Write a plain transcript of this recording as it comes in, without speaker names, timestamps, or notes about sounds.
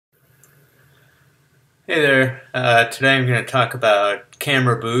Hey there, today I'm going to talk about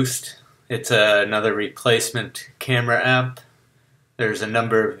Camera Boost. It's another replacement camera app. There's a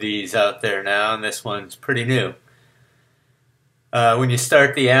number of these out there now, and this one's pretty new. When you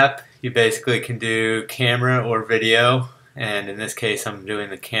start the app, you basically can do camera or video, and in this case I'm doing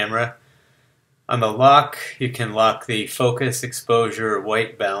the camera. On the lock, you can lock the focus, exposure, or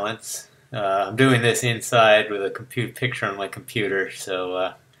white balance. I'm doing this inside with a picture on my computer,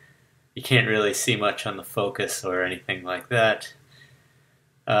 so you can't really see much on the focus or anything like that.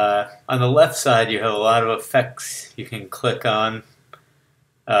 On the left side, you have a lot of effects you can click on.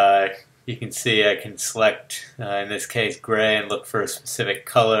 You can see I can select, in this case, gray, and look for a specific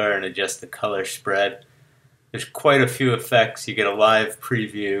color and adjust the color spread. There's quite a few effects. You get a live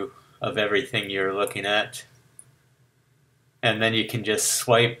preview of everything you're looking at. And then you can just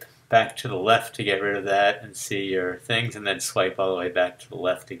swipe back to the left to get rid of that and see your things, and then swipe all the way back to the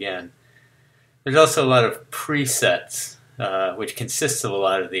left again. There's also a lot of presets, which consists of a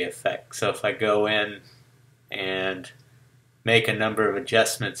lot of the effects. So if I go in and make a number of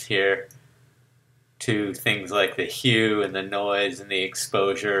adjustments here to things like the hue and the noise and the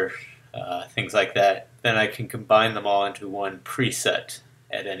exposure, things like that, then I can combine them all into one preset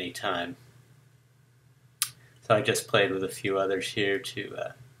at any time. So I just played with a few others here to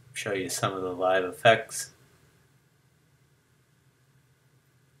show you some of the live effects.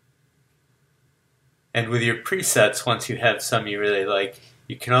 And with your presets, once you have some you really like,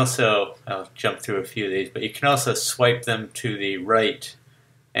 you can also, I'll jump through a few of these, but you can also swipe them to the right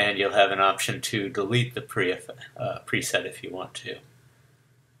and you'll have an option to delete the preset if you want to.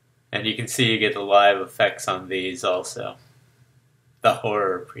 And you can see you get the live effects on these also. The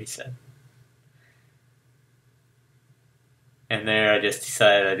horror preset. And there I just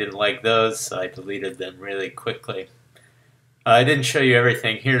decided I didn't like those, so I deleted them really quickly. I didn't show you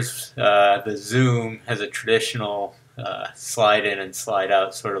everything. Here's the zoom has a traditional slide in and slide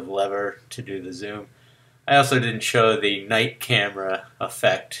out sort of lever to do the zoom. I also didn't show the night camera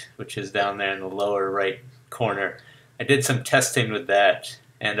effect, which is down there in the lower right corner. I did some testing with that,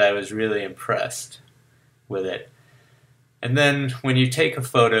 and I was really impressed with it. And then when you take a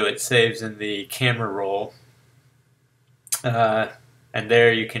photo, it saves in the camera roll, and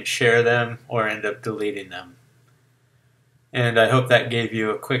there you can share them or end up deleting them. And I hope that gave you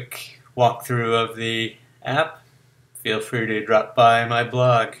a quick walkthrough of the app. Feel free to drop by my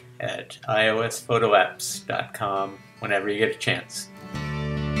blog at iOSphotoapps.com whenever you get a chance.